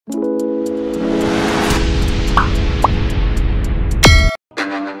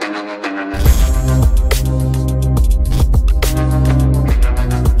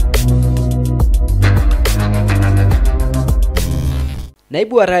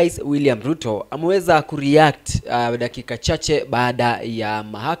Naibu wa Rais William Ruto ameweza kureact dakika chache baada ya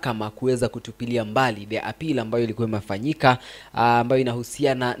mahakama kuweza kutupilia mbali the appeal ambayo ilikuwa imefanyika ambayo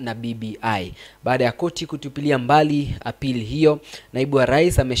inahusiana na BBI. Baada ya koti kutupilia mbali appeal hiyo, Naibu wa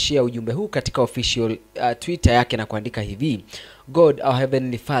Rais ameshare ujumbe huu katika official Twitter yake na kuandika hivi: God, our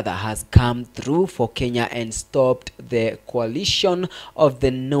Heavenly Father, has come through for Kenya and stopped the coalition of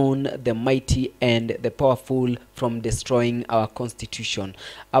the known, the mighty, and the powerful from destroying our constitution.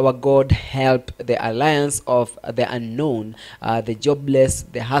 Our God, help the alliance of the unknown, the jobless,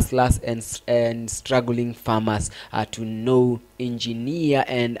 the hustlers, and struggling farmers to know, engineer,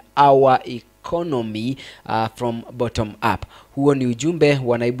 and our economy from bottom up. Huo ni ujumbe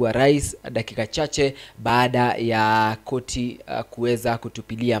wa Naibu wa Rais dakika chache baada ya koti kuweza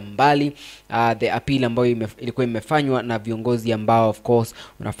kutupilia mbali the appeal ambayo ilikuwa imefanywa na viongozi ambao of course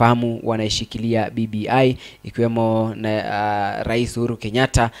unafahamu wanaishikilia BBI, ikiwemo na Rais Uhuru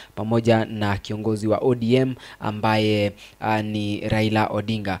Kenyatta pamoja na kiongozi wa ODM ambaye ni Raila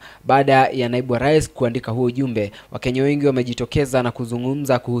Odinga. Baada ya Naibu wa Rais kuandika huo ujumbe, Wakenya wengi wamejitokeza na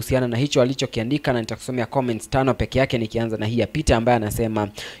kuzungumza kuhusiana na hicho alichokiandika, na nitakusomea comments 5 peke yake, nikianza na hii ya Peter ambaye anasema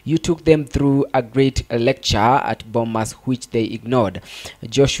you took them through a great lecture at Bomas which they ignored.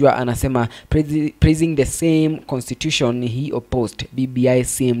 Joshua anasema praising the same constitution he opposed. BBI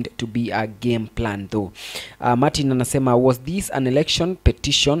seemed to be a game plan though. Martin anasema was this an election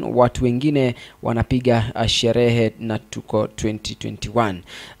petition? Watu wengine wanapiga sherehe na tuko 2021.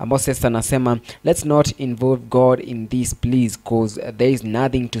 Moses anasema let's not involve God in this please, cause there is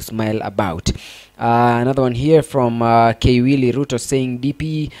nothing to smile about. Another one here from K. Willy Ruto saying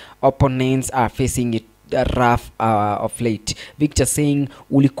DP opponents are facing it rough of late. Victor saying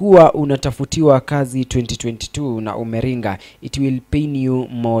ulikuwa unatafutiwa kazi 2022 na umeringa, it will pain you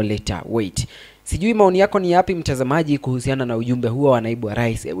more later, wait. Sijui maoni yako ni yapi mtazamaji kuhusiana na ujumbe huo wa Naibu wa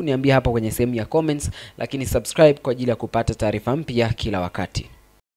Rais. Hebu niambie hapo kwenye sehemu ya comments, lakini subscribe kwa ajili ya kupata taarifa mpya kila wakati.